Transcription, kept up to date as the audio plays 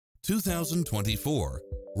2024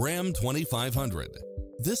 Ram 2500.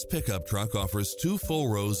 This pickup truck offers 2 full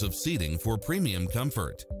rows of seating for premium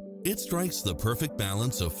comfort. It strikes the perfect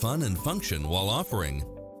balance of fun and function while offering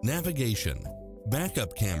navigation,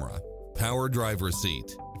 backup camera, power driver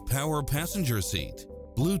seat, power passenger seat,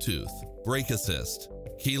 Bluetooth, brake assist,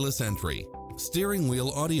 keyless entry, steering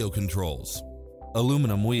wheel audio controls,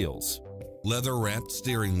 aluminum wheels, leather-wrapped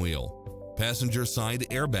steering wheel, passenger side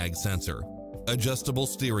airbag sensor, adjustable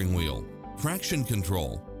steering wheel, traction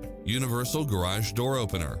control, universal garage door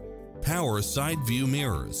opener, power side view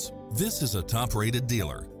mirrors. This is a top-rated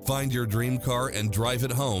dealer. Find your dream car and drive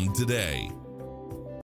it home today.